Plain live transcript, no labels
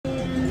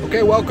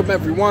Okay, welcome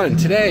everyone.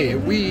 Today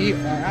we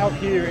are out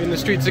here in the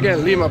streets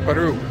again, Lima,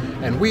 Peru,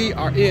 and we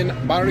are in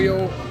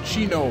Barrio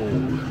Chino,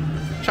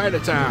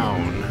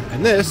 Chinatown.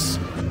 And this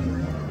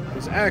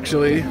is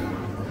actually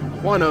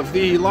one of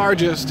the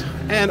largest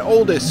and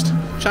oldest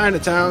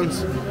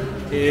Chinatowns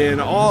in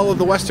all of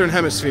the Western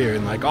Hemisphere,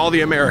 in like all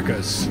the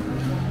Americas.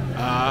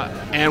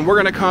 And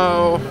we're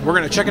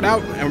gonna check it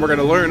out, and we're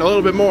gonna learn a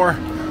little bit more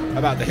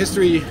about the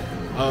history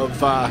of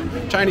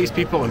Chinese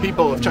people and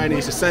people of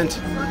Chinese descent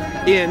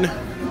in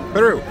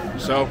Peru.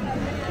 So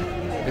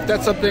if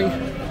that's something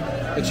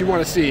that you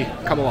want to see,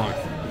 come along.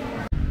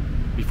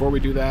 Before we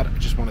do that, I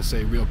just want to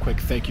say real quick,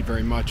 thank you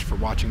very much for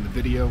watching the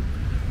video.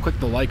 Click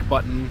the like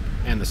button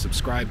and the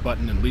subscribe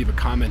button and leave a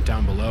comment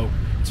down below.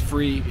 It's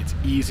free, it's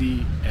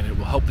easy, and it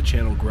will help the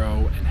channel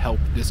grow and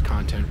help this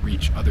content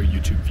reach other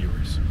YouTube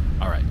viewers.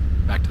 All right,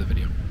 back to the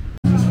video.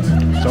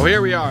 So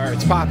here we are,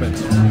 it's popping.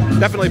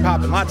 Definitely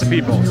popping, lots of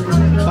people.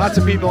 Lots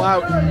of people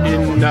out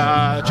in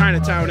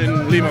Chinatown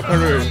in Lima,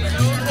 Peru.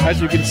 As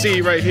you can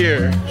see right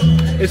here,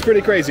 it's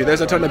pretty crazy.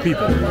 There's a ton of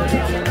people.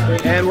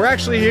 And we're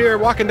actually here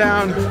walking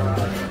down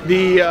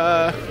the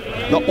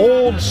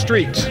old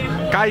street,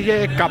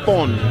 Calle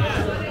Capon.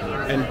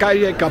 And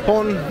Calle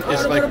Capon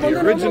is like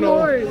the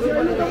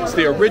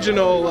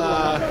original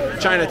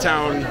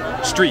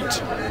Chinatown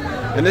street.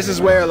 And this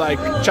is where like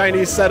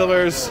Chinese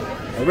settlers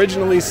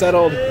originally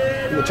settled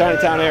in the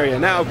Chinatown area.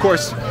 Now, of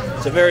course,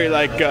 it's a very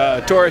like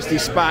touristy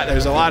spot.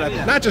 There's a lot of,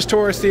 not just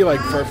touristy like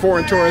for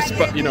foreign tourists,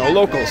 but you know,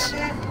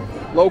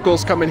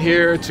 locals coming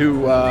here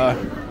to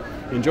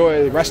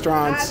enjoy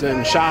restaurants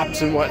and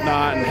shops and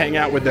whatnot and hang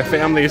out with their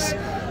families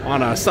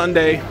on a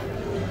Sunday.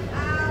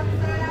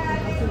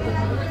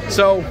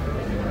 So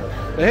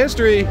the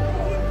history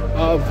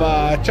of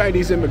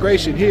Chinese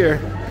immigration here,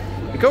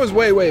 it goes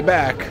way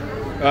back.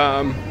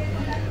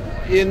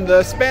 In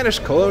the Spanish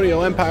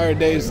colonial empire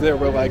days, there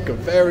were like a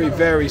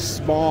very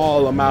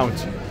small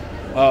amount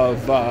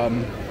of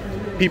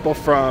people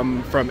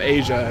from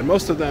Asia, and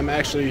most of them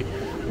actually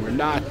were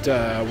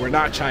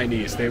not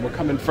Chinese. They were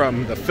coming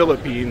from the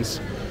Philippines,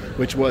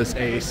 which was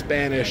a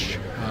Spanish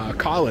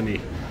colony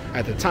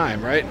at the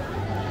time, right?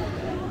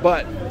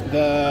 But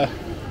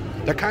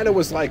there kind of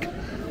was like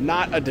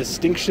not a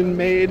distinction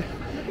made,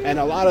 and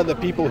a lot of the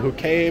people who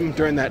came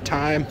during that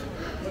time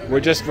were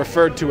just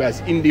referred to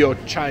as Indio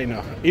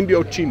Chino,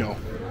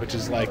 which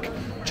is like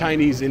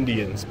Chinese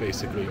Indians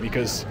basically,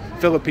 because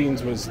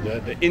Philippines was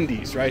the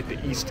Indies, right? The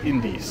East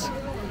Indies.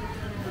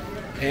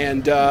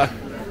 And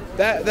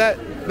that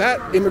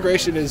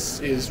immigration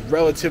is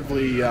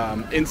relatively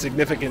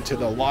insignificant to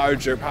the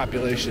larger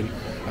population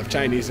of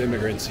Chinese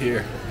immigrants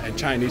here and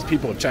Chinese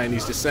people of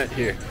Chinese descent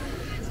here.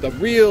 The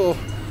real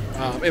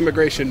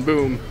immigration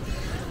boom,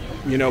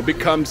 you know,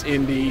 becomes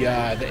in the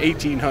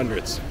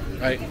 1800s,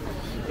 right?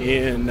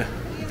 In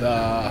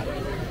the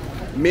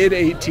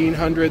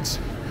mid-1800s,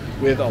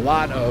 with a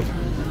lot of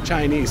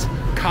Chinese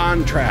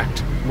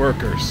contract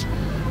workers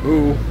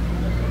who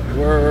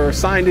were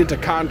signed into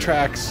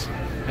contracts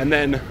and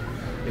then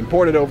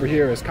imported over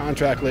here as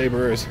contract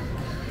laborers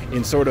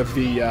in sort of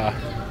the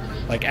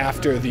like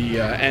after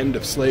the end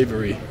of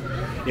slavery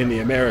in the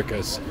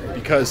Americas,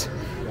 because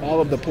all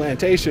of the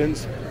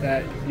plantations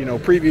that, you know,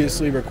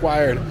 previously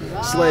required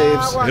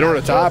slaves in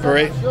order to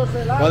operate,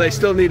 well, they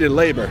still needed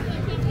labor.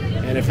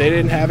 And if they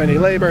didn't have any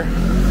labor,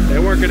 they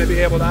weren't going to be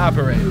able to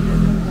operate.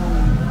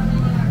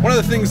 One of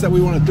the things that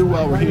we want to do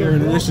while we're here,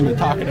 in addition to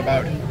talking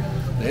about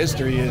the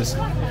history, is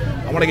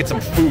I want to get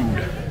some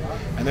food.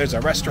 And there's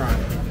a restaurant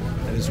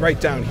that is right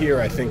down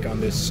here, I think,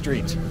 on this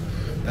street,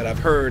 that I've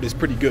heard is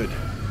pretty good.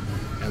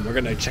 And we're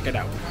going to check it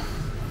out.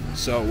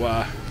 So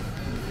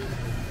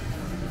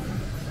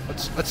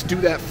let's do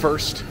that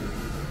first.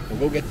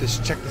 We'll go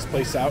check this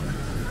place out,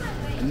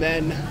 and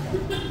then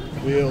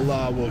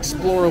we'll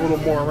explore a little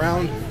more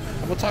around.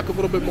 And we'll talk a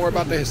little bit more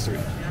about the history.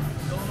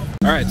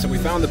 All right, so we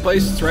found the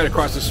place. It's right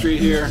across the street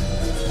here.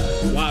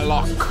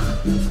 Walok.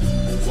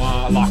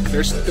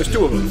 There's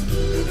two of them.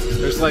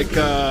 There's like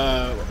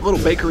a little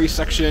bakery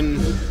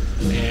section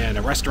and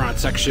a restaurant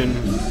section,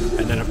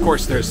 and then of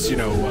course there's, you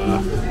know,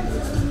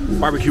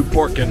 barbecue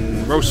pork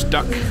and roast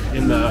duck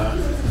in the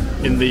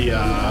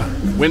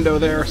window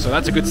there. So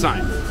that's a good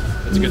sign.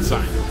 That's a good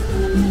sign.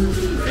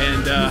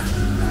 And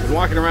I've been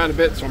walking around a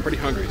bit, so I'm pretty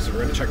hungry. So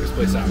we're gonna check this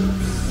place out.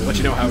 We'll let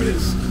you know how it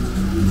is.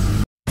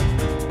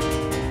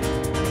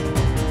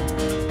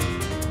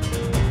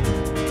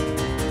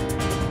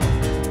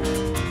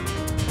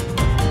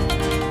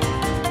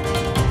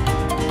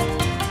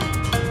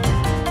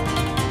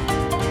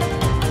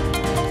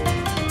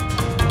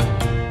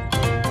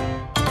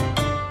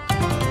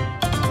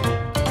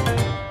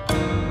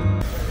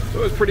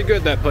 It was pretty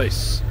good, that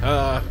place.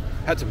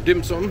 Had some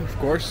dim sum, of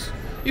course.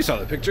 You saw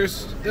the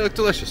pictures. They look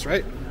delicious,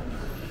 right?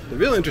 The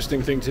real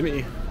interesting thing to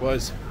me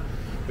was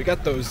we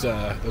got those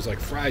like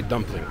fried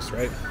dumplings,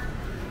 right?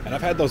 And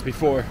I've had those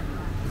before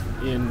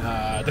in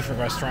different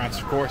restaurants,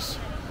 of course,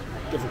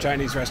 different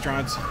Chinese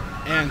restaurants.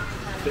 And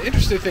the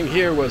interesting thing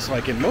here was,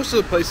 like, in most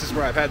of the places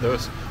where I've had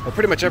those, or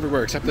pretty much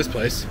everywhere except this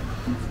place,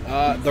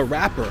 the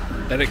wrapper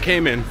that it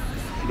came in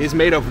is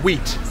made of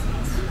wheat.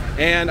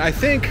 And I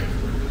think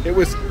it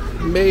was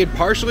made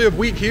partially of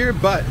wheat here,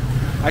 but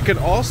I could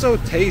also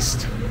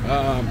taste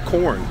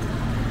corn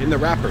in the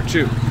wrapper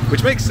too,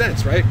 which makes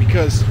sense, right?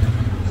 Because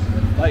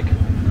like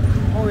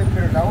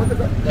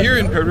here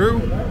in Peru,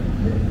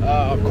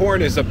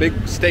 corn is a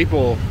big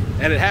staple,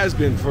 and it has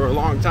been for a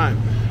long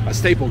time, a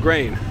staple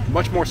grain,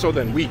 much more so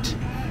than wheat,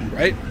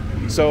 right?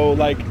 So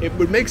like it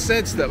would make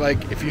sense that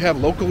like if you have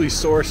locally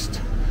sourced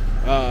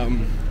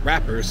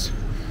wrappers,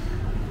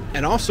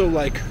 and also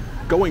like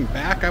going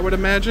back, I would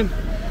imagine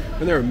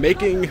when they were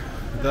making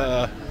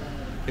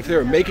if they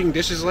were making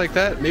dishes like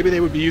that, maybe they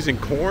would be using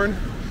corn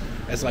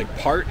as like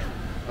part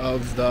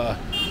of the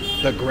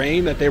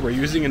grain that they were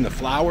using in the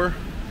flour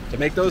to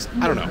make those.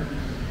 I don't know.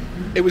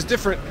 It was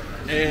different,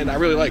 and I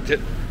really liked it.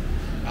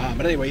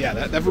 But anyway, yeah,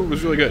 that food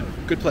was really good.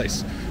 Good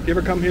place. If you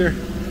ever come here,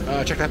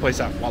 check that place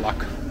out.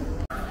 Wallach.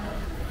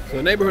 So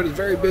the neighborhood is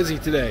very busy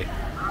today.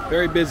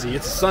 Very busy.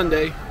 It's a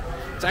Sunday.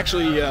 It's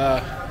actually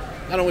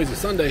not only is it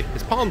Sunday,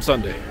 it's Palm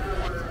Sunday.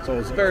 So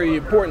it's a very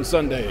important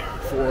Sunday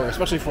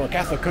especially for a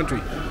Catholic country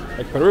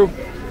like Peru.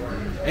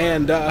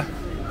 And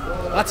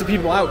lots of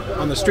people out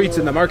on the streets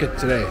in the market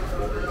today.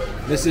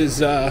 This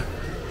is, of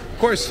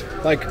course,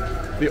 like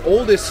the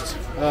oldest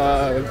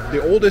or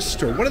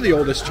one of the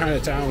oldest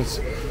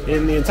Chinatowns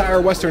in the entire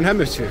Western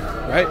Hemisphere,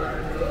 right?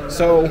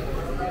 So,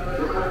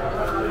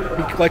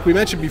 like we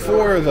mentioned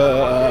before,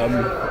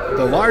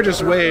 the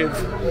largest wave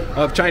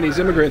of Chinese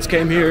immigrants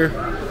came here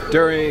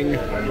during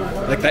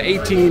like the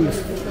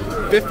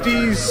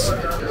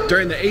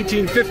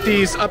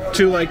 1850s up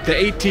to like the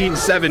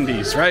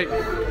 1870s, right?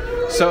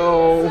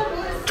 So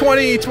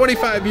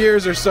 25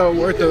 years or so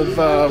worth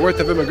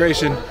of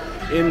immigration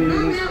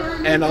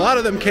and a lot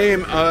of them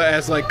came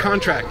as like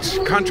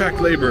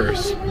contract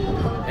laborers,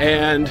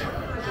 and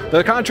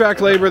the contract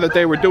labor that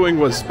they were doing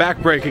was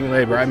backbreaking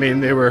labor. I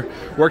mean, they were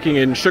working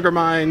in sugar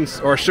mines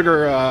or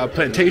sugar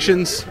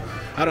plantations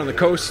out on the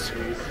coast.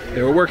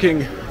 They were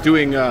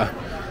doing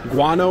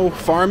guano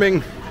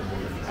farming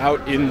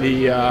out in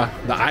the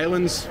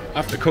islands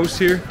off the coast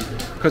here,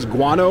 because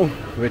guano,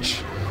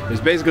 which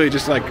is basically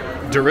just like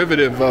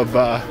derivative of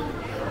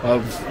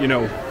you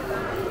know,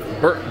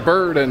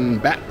 bird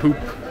and bat poop.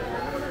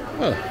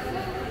 Oh,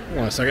 hold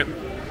on a second.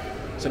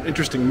 It's an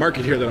interesting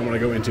market here that I want to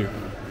go into.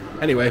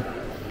 Anyway,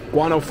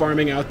 guano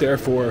farming out there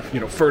for, you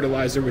know,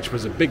 fertilizer, which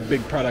was a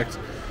big product,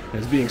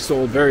 and is being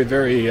sold very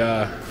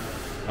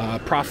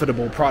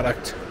profitable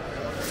product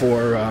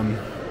for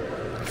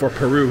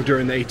Peru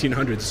during the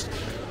 1800s,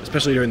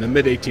 especially during the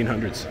mid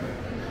 1800s.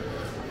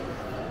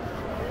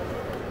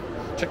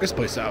 Check this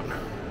place out.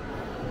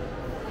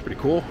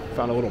 Pretty cool.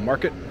 Found a little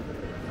market.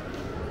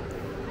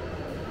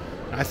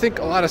 I think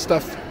a lot of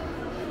stuff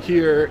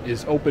here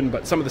is open,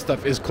 but some of the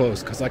stuff is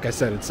closed because, like I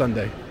said, it's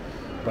Sunday.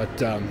 But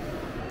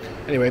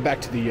anyway, back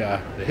to the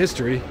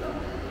history.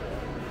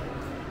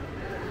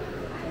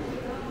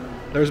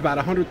 There's about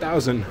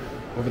 100,000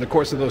 over the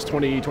course of those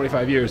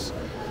 25 years.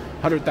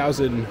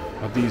 100,000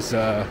 of these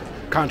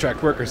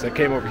contract workers that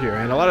came over here,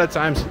 and a lot of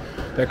times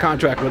their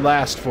contract would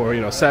last for,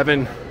 you know,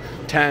 7,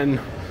 10,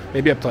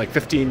 maybe up to like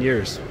 15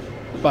 years.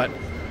 But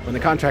when the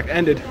contract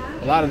ended,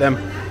 a lot of them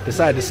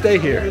decided to stay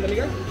here,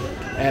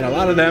 and a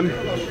lot of them,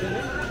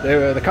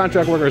 the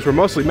contract workers were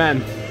mostly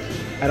men,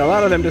 and a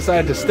lot of them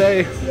decided to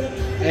stay,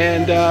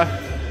 and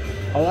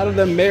a lot of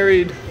them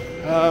married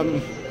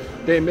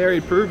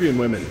Peruvian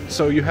women.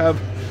 So you have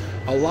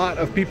a lot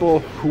of people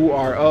who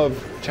are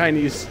of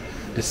Chinese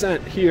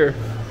descent here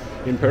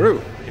in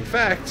Peru. In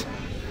fact,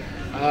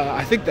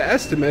 I think the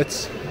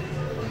estimates,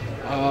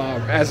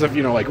 as of,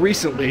 you know, like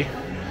recently,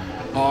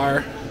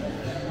 are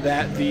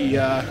that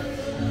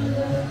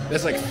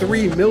there's like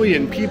 3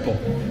 million people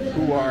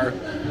who are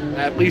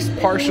at least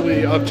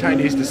partially of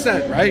Chinese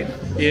descent, right,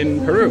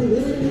 in Peru.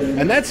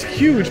 And that's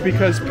huge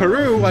because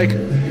Peru, like,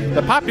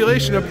 the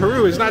population of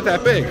Peru is not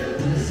that big.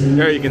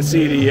 There you can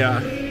see the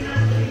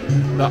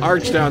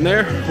arch down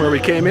there where we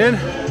came in,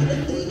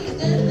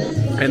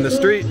 and the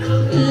street,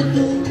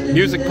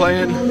 music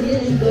playing,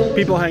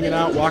 people hanging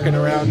out, walking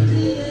around.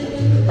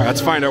 All right,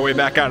 let's find our way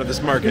back out of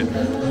this market.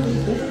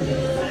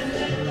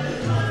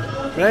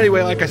 But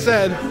anyway, like I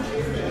said,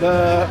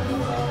 the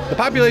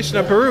population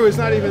of Peru is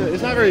not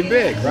very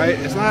big, right?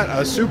 It's not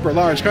a super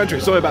large country.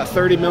 It's only about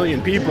 30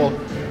 million people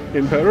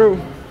in Peru.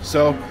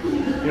 So,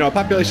 you know, a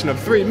population of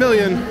 3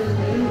 million,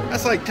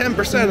 that's like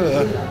 10%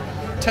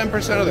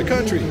 of the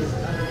country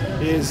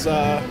is,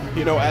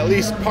 you know, at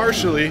least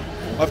partially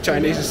of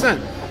Chinese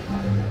descent.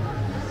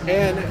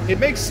 And it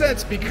makes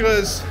sense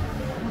because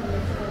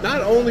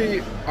not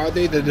only are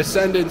they the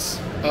descendants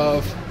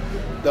of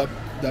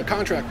the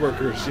contract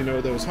workers, you know,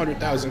 those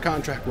 100,000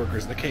 contract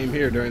workers that came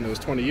here during those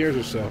 20 years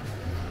or so,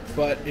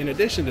 but in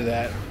addition to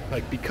that,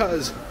 like,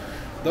 because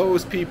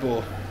those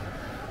people,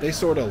 they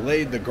sort of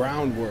laid the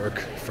groundwork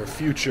for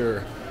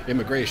future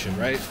immigration,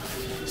 right?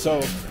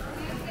 So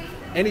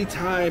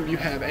anytime you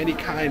have any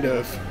kind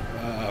of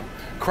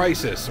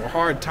crisis or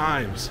hard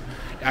times,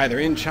 either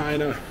in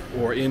China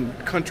or in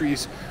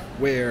countries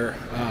where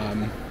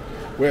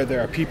where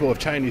there are people of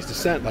Chinese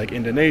descent, like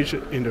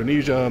Indonesia,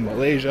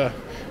 Malaysia,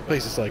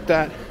 places like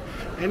that.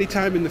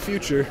 Anytime in the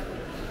future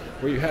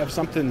where you have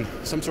some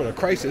sort of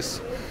crisis,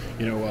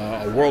 you know,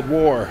 a world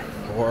war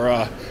or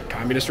a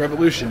communist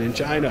revolution in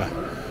China,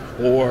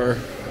 or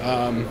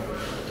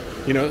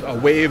you know, a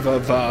wave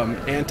of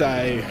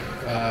anti-Chinese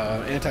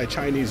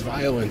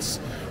violence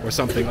or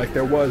something like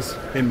there was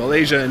in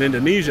Malaysia and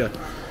Indonesia,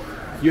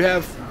 you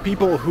have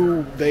people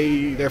who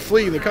they're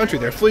fleeing the country,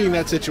 they're fleeing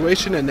that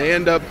situation, and they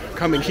end up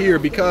coming here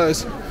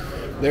because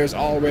there's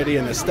already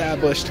an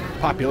established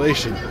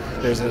population,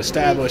 there's an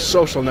established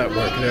social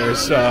network,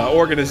 there's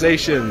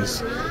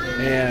organizations,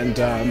 and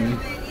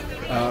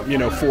you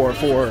know,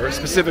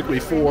 specifically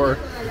for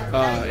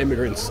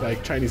immigrants,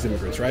 like Chinese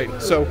immigrants,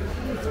 right? So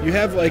you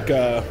have like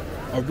a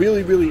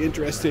really, really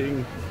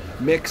interesting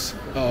mix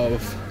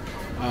of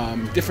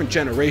different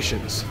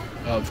generations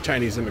of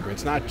Chinese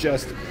immigrants, not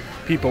just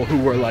people who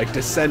were like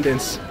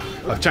descendants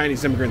of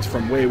Chinese immigrants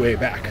from way, way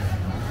back.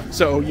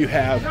 So you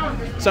have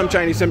some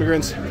Chinese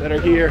immigrants that are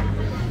here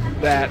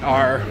that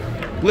are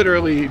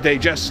literally,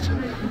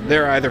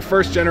 they're either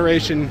first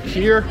generation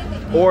here,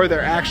 or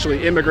they're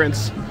actually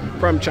immigrants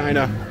from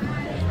China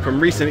from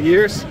recent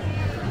years.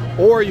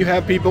 Or you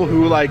have people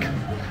who, like,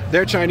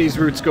 their Chinese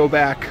roots go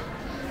back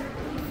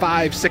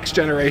 5, 6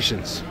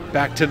 generations,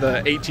 back to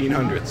the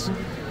 1800s.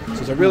 So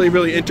it's a really,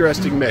 really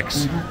interesting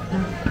mix.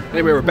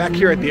 Anyway, we're back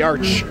here at the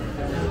arch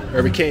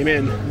where we came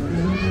in.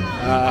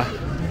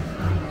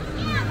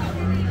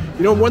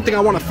 You know, one thing I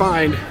want to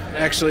find,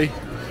 actually,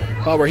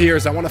 while we're here,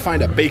 is I want to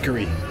find a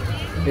bakery.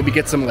 Maybe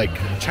get some like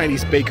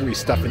Chinese bakery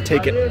stuff and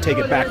take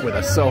it back with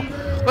us. So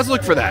let's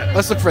look for that.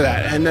 Let's look for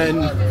that, and then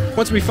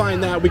once we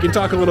find that, we can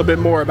talk a little bit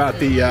more about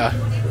the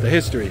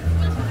history.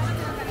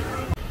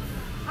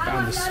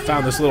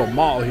 Found this little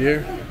mall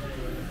here.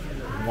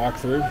 Walk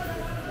through.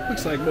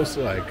 Looks like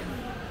mostly like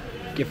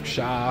gift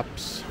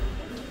shops,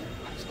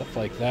 stuff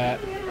like that.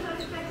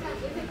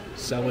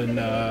 Selling.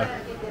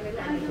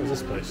 What's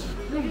this place?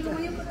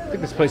 I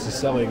think this place is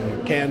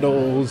selling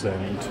candles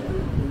and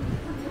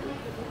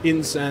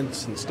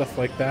incense and stuff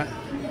like that.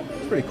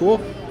 It's pretty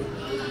cool.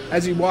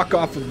 As you walk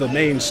off of the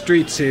main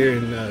streets here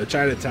in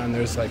Chinatown,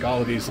 there's like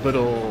all of these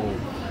little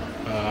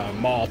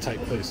mall type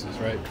places,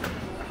 right?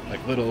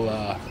 Like little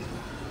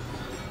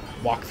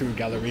walk-through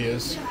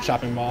gallerias,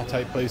 shopping mall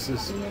type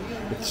places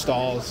with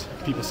stalls,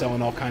 people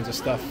selling all kinds of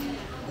stuff.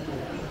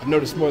 I've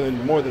noticed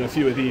more than a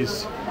few of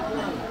these.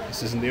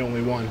 This isn't the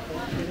only one.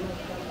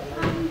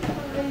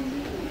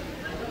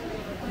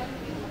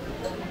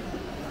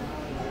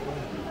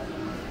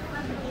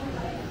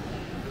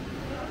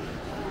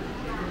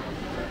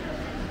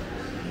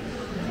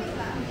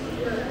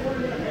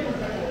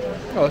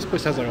 Oh, this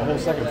place has like a whole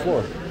second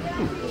floor.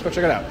 Let's go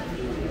check it out.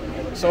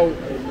 So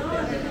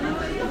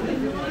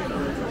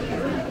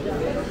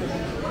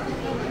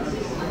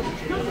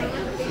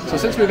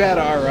since we've had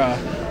our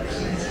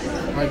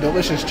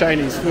delicious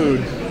Chinese food,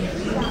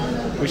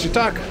 we should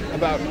talk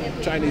about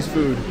Chinese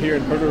food here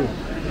in Peru.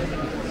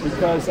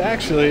 Because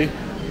actually,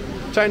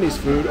 Chinese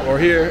food, or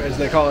here as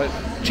they call it,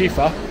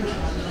 chifa,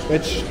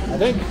 which I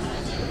think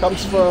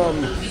comes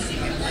from,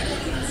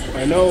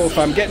 I know if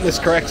I'm getting this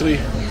correctly,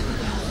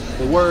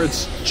 the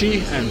words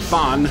chi and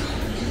fan,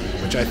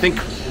 which I think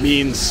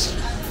means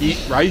eat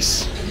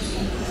rice,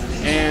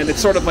 and it's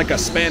sort of like a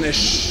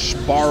Spanish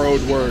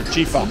borrowed word,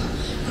 chifa,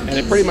 and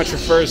it pretty much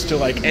refers to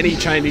like any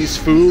Chinese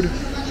food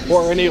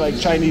or any like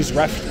Chinese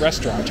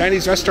restaurant.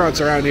 Chinese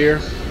restaurants around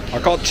here are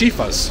called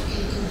chifas.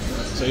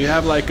 So you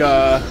have like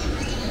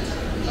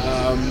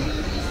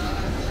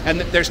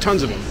and there's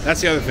tons of them.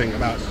 That's the other thing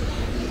about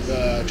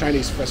the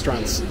Chinese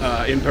restaurants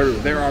in Peru.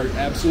 There are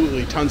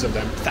absolutely tons of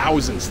them,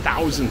 thousands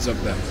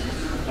of them.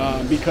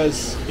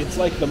 Because it's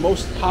like the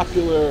most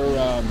popular,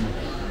 I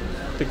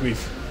think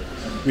we've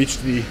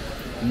reached the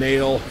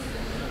nail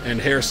and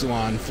hair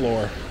salon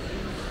floor. I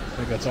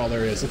think that's all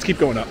there is. Let's keep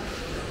going up.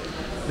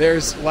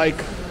 There's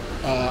like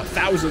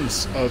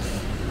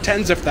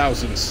tens of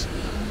thousands,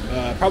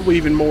 probably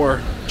even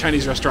more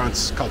Chinese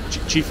restaurants called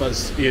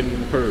chifas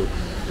in Peru.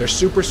 They're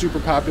super, super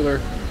popular.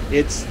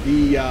 It's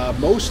the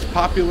most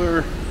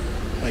popular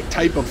like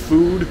type of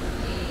food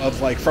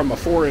of like from a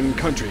foreign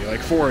country,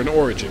 like foreign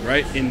origin,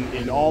 right?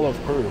 In all of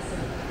Peru.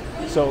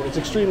 So it's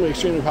extremely,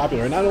 extremely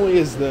popular. And not only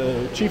is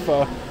the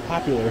chifa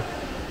popular,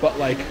 but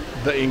like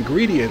the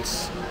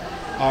ingredients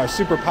are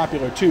super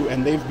popular too,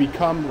 and they've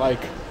become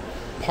like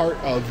part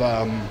of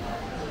a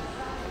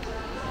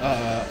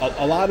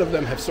lot of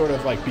them have sort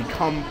of like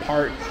become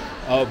part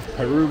of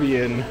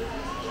Peruvian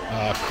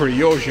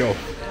criollo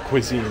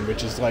cuisine,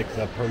 which is like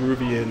the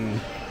Peruvian,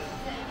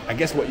 I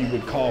guess what you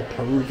would call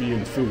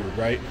Peruvian food,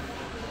 right?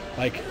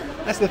 Like,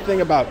 that's the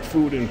thing about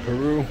food in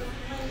Peru.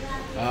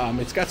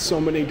 It's got so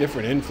many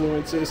different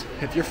influences.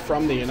 If you're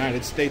from the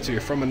United States or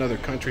you're from another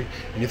country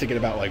and you're thinking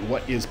about like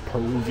what is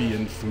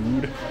Peruvian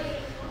food,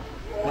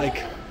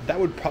 like that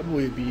would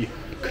probably be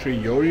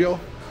criollo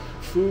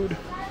food.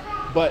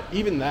 But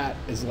even that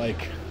is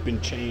like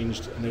been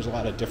changed, and there's a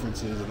lot of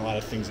differences and a lot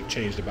of things have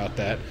changed about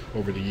that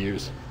over the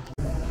years.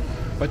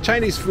 But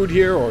Chinese food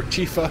here, or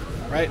chifa,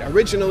 right?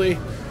 Originally,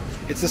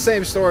 it's the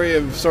same story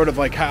of sort of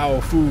like how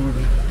food,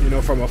 you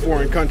know, from a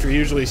foreign country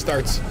usually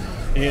starts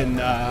in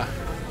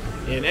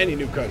any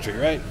new country,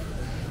 right?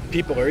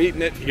 People are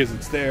eating it because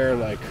it's their,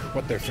 like,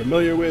 what they're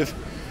familiar with,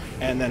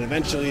 and then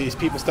eventually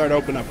people start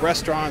opening up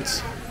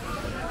restaurants,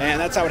 and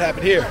that's how it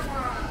happened here.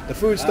 The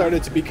food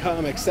started to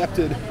become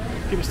accepted.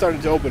 People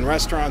started to open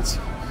restaurants,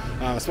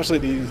 especially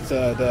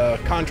the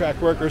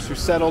contract workers who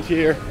settled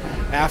here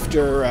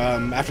after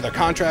their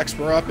contracts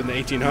were up in the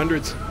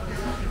 1800s.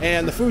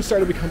 And the food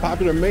started to become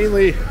popular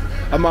mainly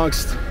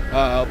amongst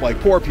like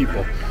poor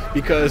people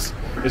because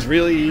it's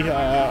really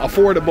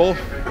affordable,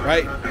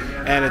 right?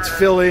 And it's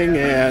filling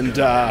and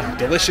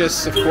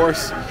delicious, of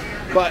course.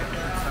 But,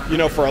 you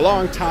know, for a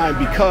long time,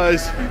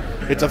 because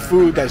it's a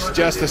food that's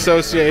just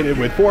associated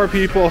with poor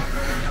people,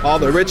 all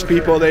the rich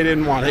people, they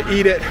didn't want to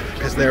eat it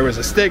because there was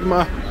a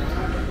stigma.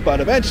 But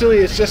eventually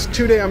it's just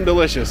too damn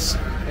delicious,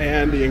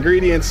 and the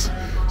ingredients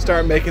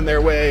start making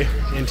their way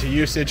into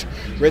usage.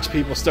 Rich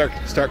people start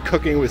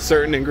cooking with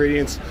certain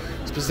ingredients,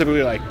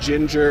 specifically like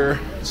ginger,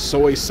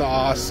 soy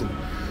sauce, and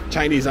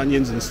Chinese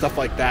onions and stuff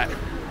like that.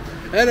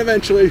 And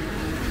eventually,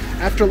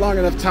 after long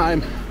enough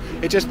time,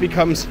 it just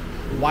becomes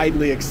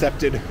widely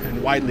accepted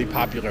and widely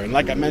popular. And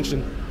like I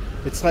mentioned,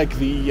 it's like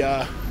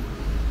the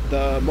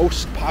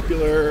most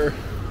popular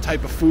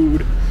type of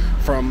food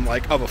from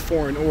like of a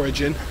foreign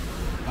origin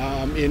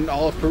in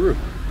all of Peru.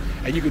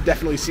 And you could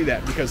definitely see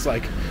that because,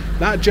 like,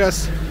 not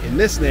just in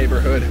this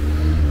neighborhood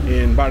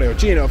in Barrio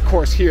Chino, of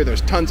course here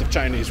there's tons of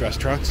Chinese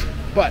restaurants,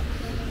 but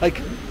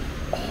like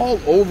all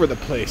over the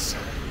place,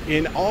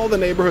 in all the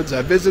neighborhoods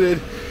I've visited,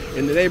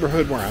 in the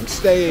neighborhood where I'm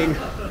staying,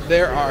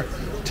 there are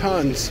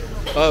tons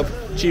of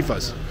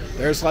chifas.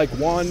 There's like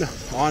one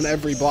on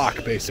every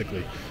block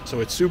basically.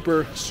 So it's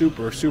super,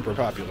 super, super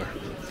popular.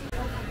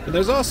 But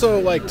there's also,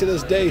 like, to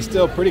this day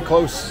still pretty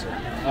close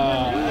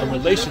a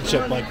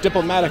relationship, like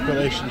diplomatic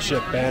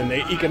relationship and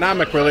an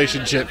economic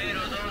relationship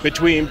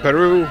between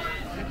Peru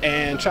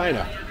and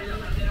China.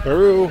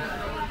 Peru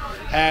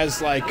has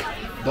like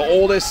the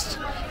oldest,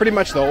 pretty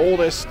much the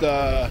oldest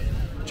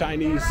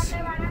Chinese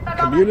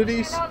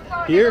communities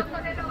here.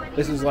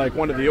 This is like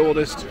one of the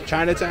oldest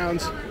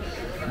Chinatowns.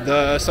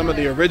 Some of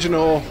the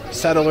original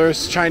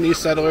settlers, Chinese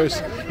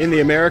settlers in the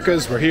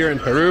Americas were here in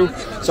Peru.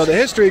 So the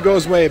history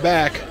goes way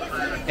back.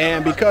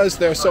 And because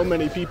there are so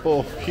many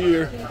people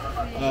here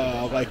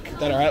like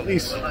that are at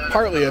least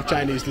partly of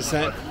Chinese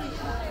descent,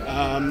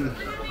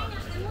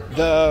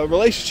 the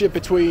relationship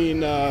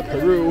between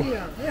Peru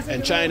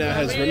and China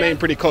has remained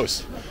pretty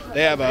close.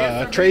 They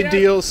have trade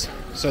deals,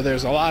 so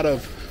there's a lot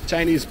of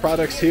Chinese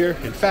products here.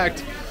 In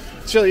fact,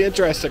 it's really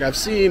interesting. I've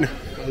seen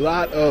a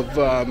lot of,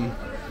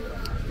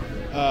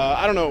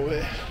 I don't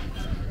know,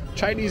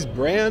 Chinese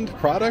brand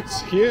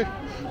products here,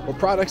 or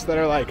products that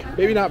are like,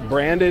 maybe not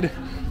branded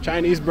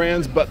Chinese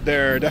brands, but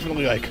they're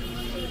definitely like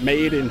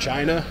made in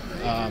China.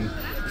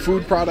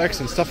 Food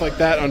products and stuff like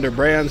that under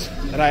brands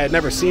that I had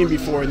never seen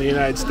before in the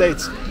United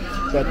States,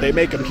 but they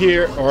make them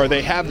here, or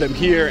they have them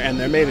here, and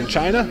they're made in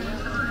China.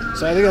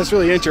 So I think that's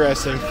really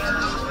interesting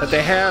that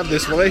they have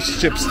this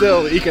relationship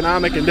still, the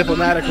economic and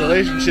diplomatic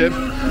relationship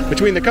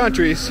between the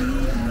countries.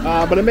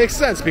 But it makes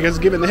sense because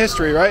given the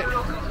history, right?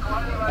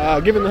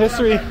 Given the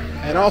history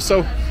and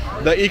also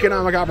the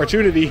economic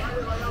opportunity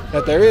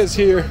that there is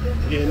here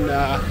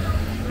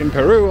in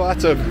Peru,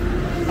 lots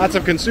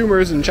of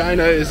consumers, and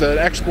China is an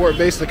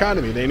export-based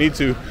economy. They need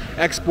to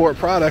export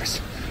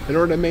products in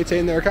order to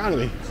maintain their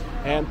economy,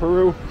 and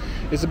Peru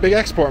is a big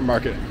export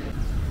market.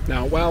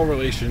 Now, while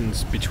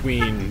relations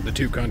between the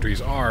two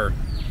countries are,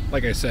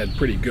 like I said,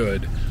 pretty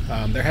good,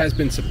 there has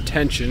been some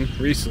tension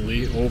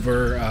recently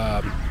over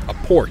a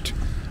port,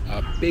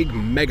 a big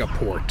mega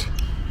port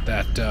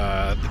that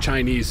the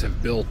Chinese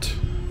have built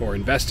or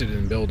invested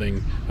in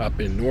building up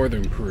in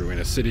northern Peru in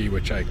a city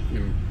which I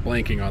am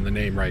blanking on the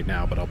name right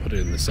now, but I'll put it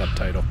in the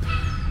subtitle.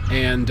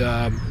 And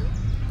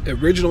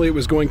originally it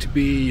was going to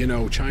be, you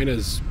know,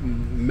 China's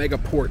mega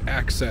port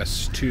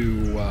access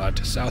to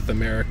South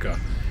America,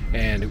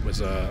 and it was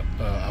a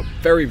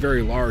very,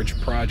 very large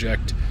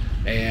project,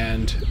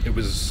 and it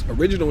was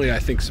originally, I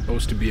think,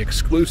 supposed to be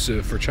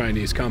exclusive for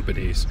Chinese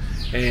companies.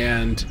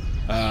 And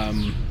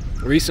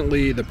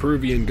recently, the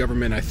Peruvian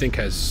government, I think,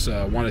 has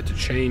wanted to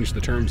change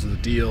the terms of the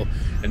deal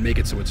and make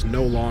it so it's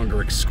no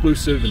longer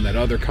exclusive, and that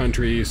other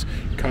countries,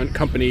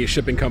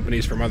 shipping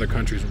companies from other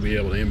countries will be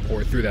able to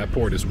import through that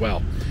port as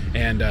well.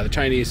 And the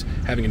Chinese,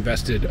 having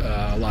invested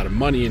a lot of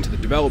money into the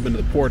development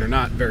of the port, are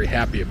not very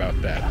happy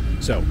about that.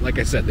 So, like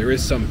I said, there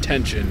is some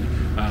tension.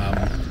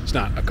 It's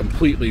not a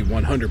completely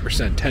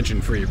 100%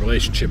 tension-free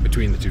relationship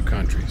between the two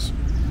countries.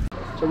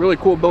 It's a really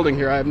cool building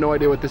here. I have no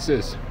idea what this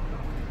is.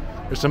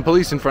 There's some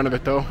police in front of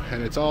it though,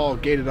 and it's all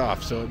gated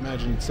off, so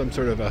imagine it's some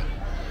sort of a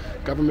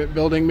government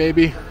building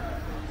maybe.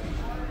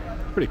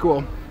 Pretty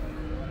cool.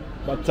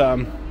 But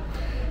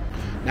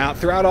now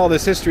throughout all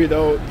this history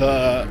though,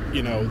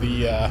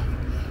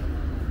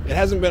 it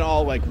hasn't been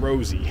all like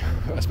rosy,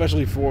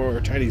 especially for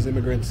Chinese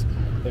immigrants.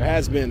 There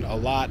has been a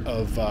lot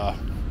of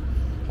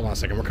hold on a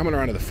second, we're coming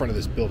around to the front of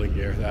this building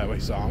here that we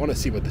saw. I want to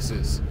see what this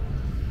is.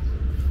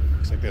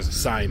 Looks like there's a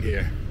sign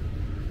here.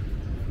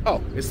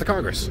 Oh, it's the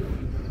Congress.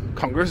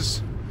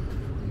 Congreso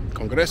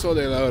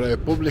de la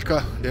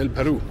República del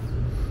Perú.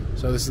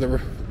 So this is the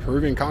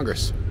Peruvian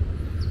Congress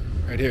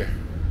right here.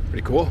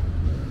 Pretty cool.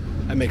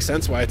 That makes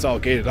sense why it's all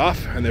gated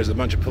off and there's a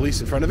bunch of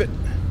police in front of it.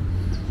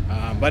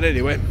 But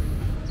anyway,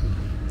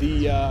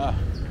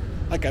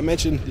 like I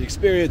mentioned, the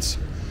experience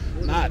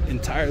not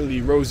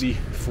entirely rosy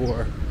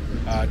for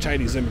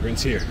Chinese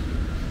immigrants here.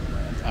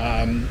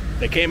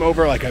 They came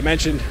over, like I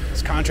mentioned,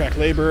 as contract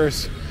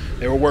laborers.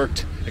 They were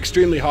worked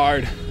extremely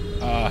hard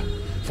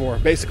for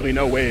basically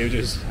no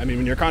wages. I mean,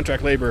 when you're a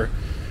contract laborer,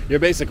 you're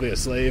basically a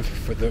slave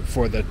for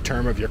the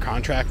term of your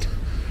contract,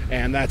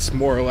 and that's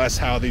more or less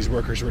how these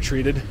workers were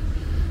treated.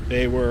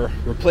 They were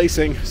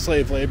replacing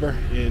slave labor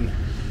in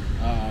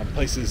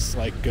places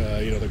like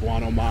the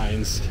guano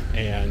mines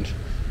and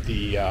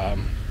the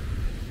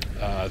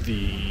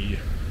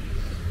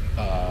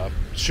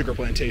sugar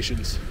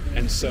plantations,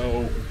 and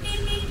so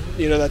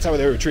that's how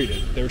they were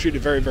treated. They were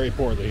treated very, very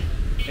poorly,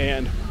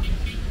 and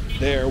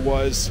there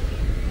was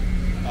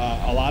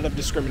a lot of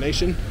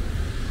discrimination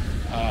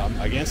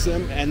against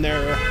them. And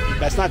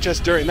that's not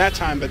just during that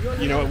time, but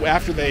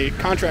after the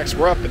contracts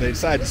were up and they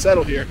decided to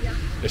settle here,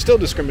 there's still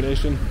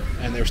discrimination,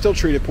 and they were still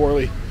treated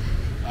poorly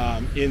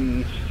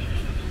in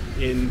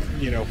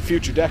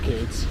future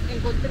decades.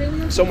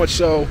 So much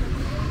so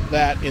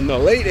that in the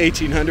late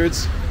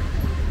 1800s,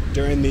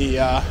 during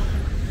the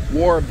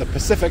War of the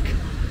Pacific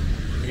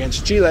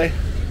against Chile,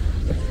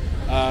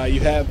 you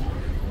have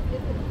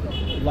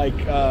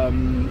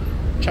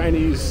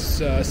Chinese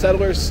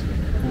settlers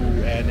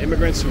and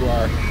immigrants who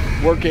are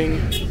still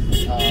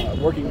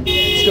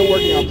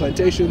working on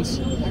plantations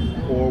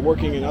or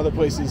working in other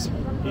places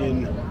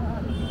in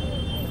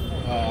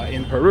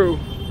Peru,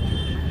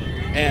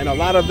 and a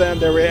lot of them,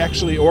 they were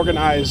actually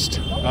organized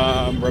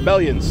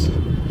rebellions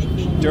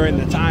during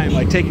the time,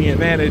 like taking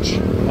advantage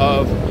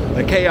of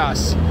the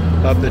chaos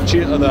of the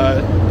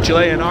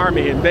Chilean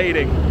army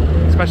invading,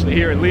 especially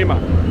here in Lima.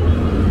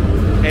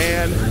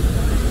 And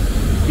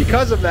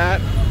because of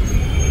that,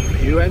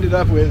 you ended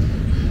up with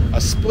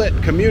a split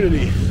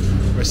community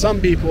where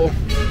some people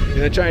in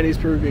the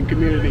Chinese-Peruvian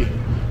community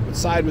would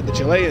side with the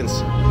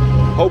Chileans,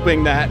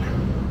 hoping that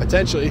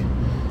potentially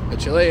the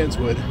Chileans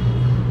would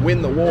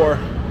win the war,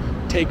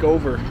 take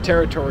over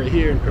territory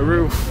here in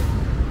Peru,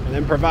 and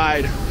then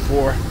provide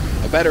for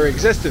a better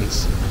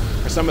existence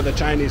for some of the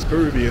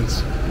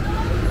Chinese-Peruvians.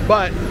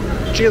 But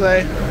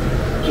Chile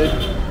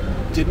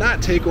did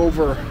not take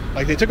over,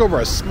 they took over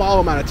a small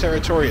amount of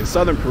territory in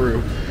southern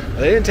Peru.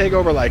 They didn't take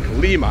over like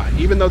Lima.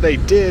 Even though they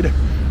did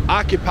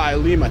occupy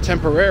Lima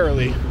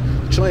temporarily,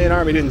 the Chilean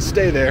army didn't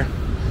stay there.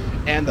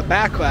 And the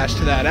backlash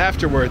to that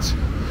afterwards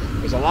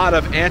was a lot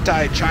of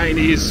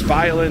anti-Chinese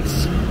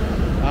violence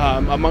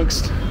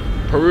amongst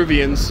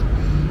Peruvians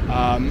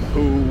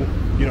who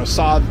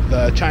saw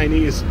the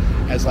Chinese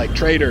as like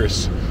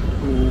traitors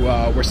who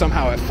were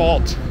somehow at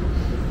fault,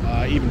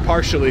 even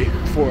partially,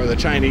 for the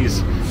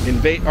Chinese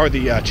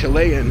the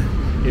Chilean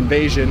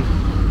invasion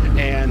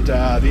and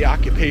the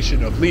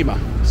occupation of Lima.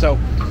 So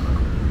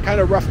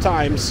kind of rough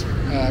times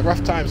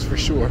for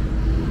sure.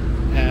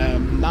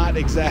 Not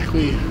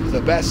exactly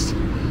the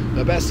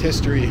best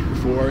history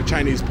for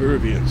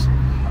Chinese-Peruvians.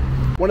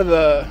 One of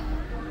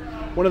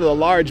the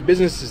large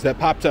businesses that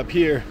popped up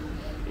here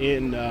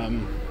in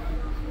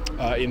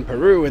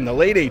Peru in the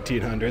late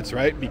 1800s,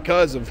 right,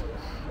 because of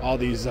all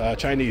these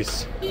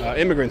Chinese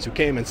immigrants who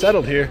came and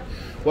settled here,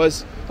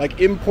 was like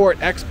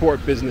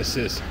import-export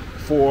businesses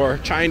for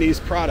Chinese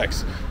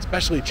products,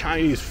 especially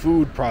Chinese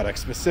food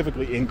products,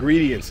 specifically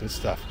ingredients and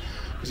stuff.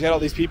 Because you had all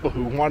these people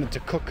who wanted to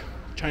cook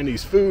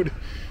Chinese food,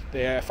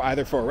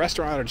 either for a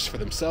restaurant or just for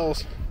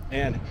themselves,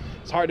 and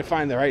it's hard to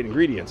find the right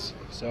ingredients.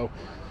 So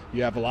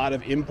you have a lot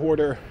of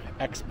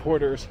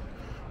exporters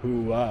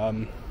who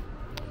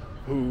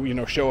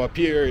show up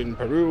here in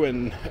Peru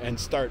and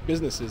start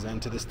businesses.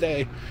 And to this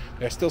day,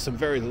 there's still some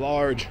very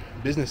large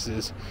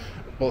businesses,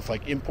 both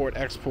like import,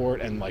 export,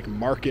 and like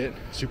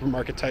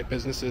supermarket type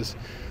businesses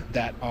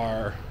that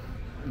are,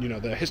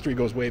 the history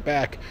goes way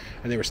back,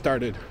 and they were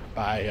started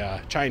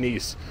by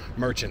Chinese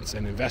merchants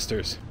and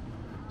investors.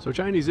 So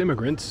Chinese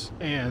immigrants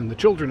and the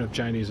children of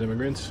Chinese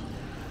immigrants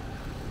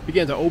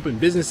began to open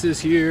businesses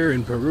here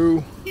in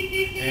Peru,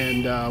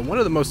 and one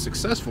of the most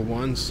successful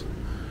ones,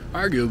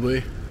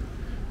 arguably,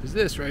 is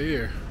this right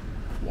here,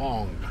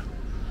 Wong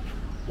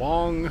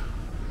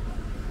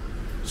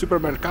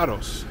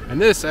Supermercados.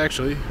 And this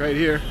actually, right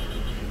here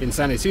in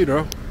San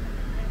Isidro,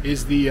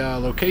 is the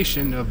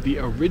location of the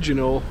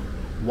original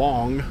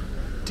Wong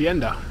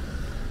Tienda.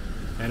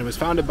 And it was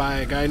founded by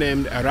a guy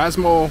named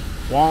Erasmo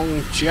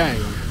Wong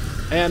Chiang.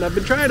 And I've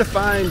been trying to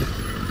find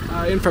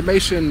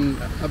information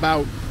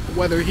about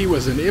whether he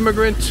was an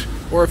immigrant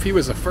or if he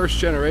was a first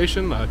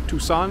generation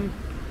Tucson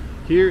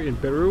here in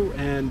Peru,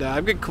 and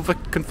I've got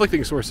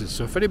conflicting sources,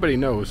 so if anybody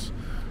knows,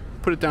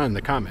 put it down in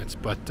the comments.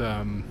 But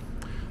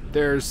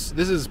this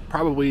is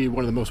probably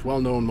one of the most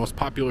well-known, most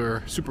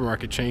popular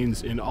supermarket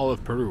chains in all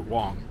of Peru,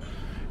 Wong,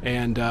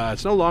 and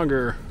it's no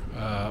longer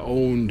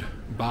owned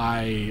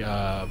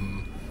by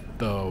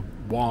the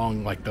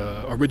Wong, like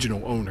the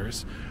original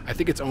owners. I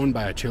think it's owned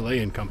by a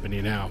Chilean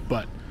company now,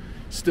 but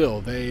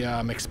still, they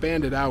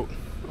expanded out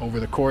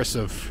over the course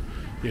of,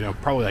 you know,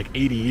 probably like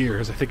 80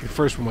 years. I think the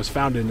first one was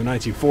founded in the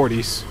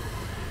 1940s,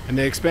 and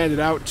they expanded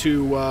out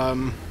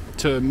to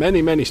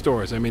many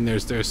stores. I mean,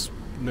 there's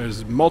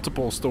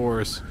multiple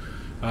stores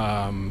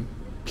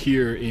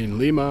here in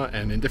Lima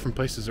and in different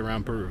places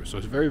around Peru. So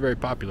it's very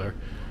popular,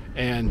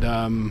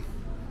 and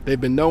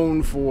they've been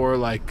known for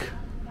like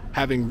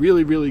having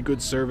really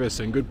good service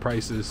and good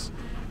prices,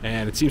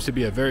 and it seems to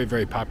be a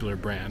very popular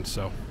brand.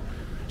 So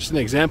just an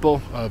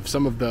example of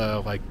some of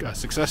the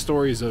success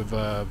stories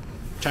of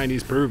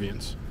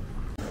Chinese-Peruvians.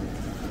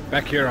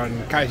 Back here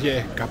on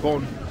Calle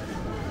Capon,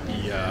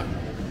 the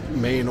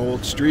main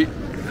old street,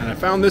 and I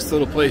found this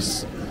little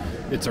place.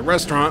 It's a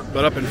restaurant,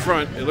 but up in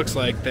front it looks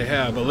like they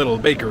have a little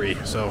bakery,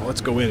 so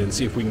let's go in and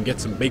see if we can get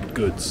some baked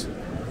goods.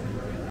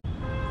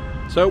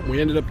 So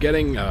we ended up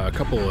getting a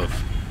couple of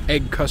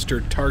egg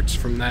custard tarts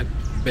from that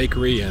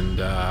bakery,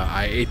 and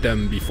I ate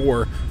them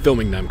before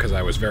filming them because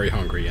I was very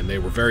hungry, and they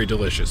were very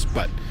delicious.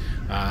 But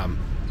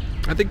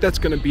I think that's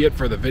going to be it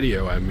for the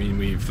video. I mean,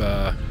 we've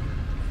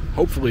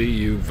hopefully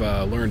you've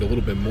learned a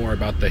little bit more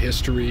about the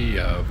history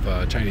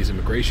of Chinese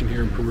immigration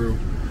here in Peru,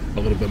 a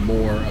little bit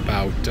more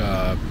about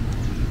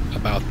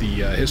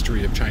the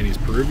history of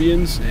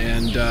Chinese-Peruvians,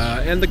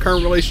 and the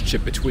current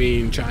relationship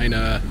between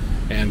China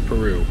and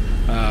Peru.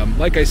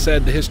 Like I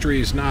said, the history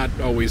has not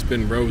always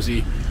been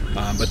rosy,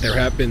 but there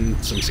have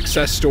been some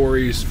success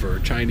stories for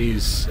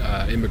Chinese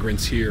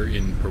immigrants here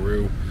in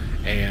Peru,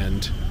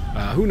 and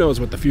who knows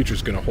what the future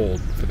is going to hold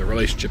for the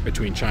relationship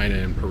between China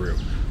and Peru.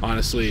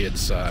 Honestly,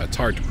 it's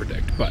hard to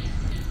predict, but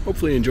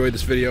hopefully you enjoyed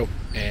this video,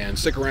 and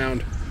stick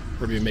around.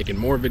 We're going to be making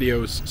more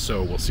videos,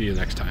 so we'll see you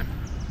next time.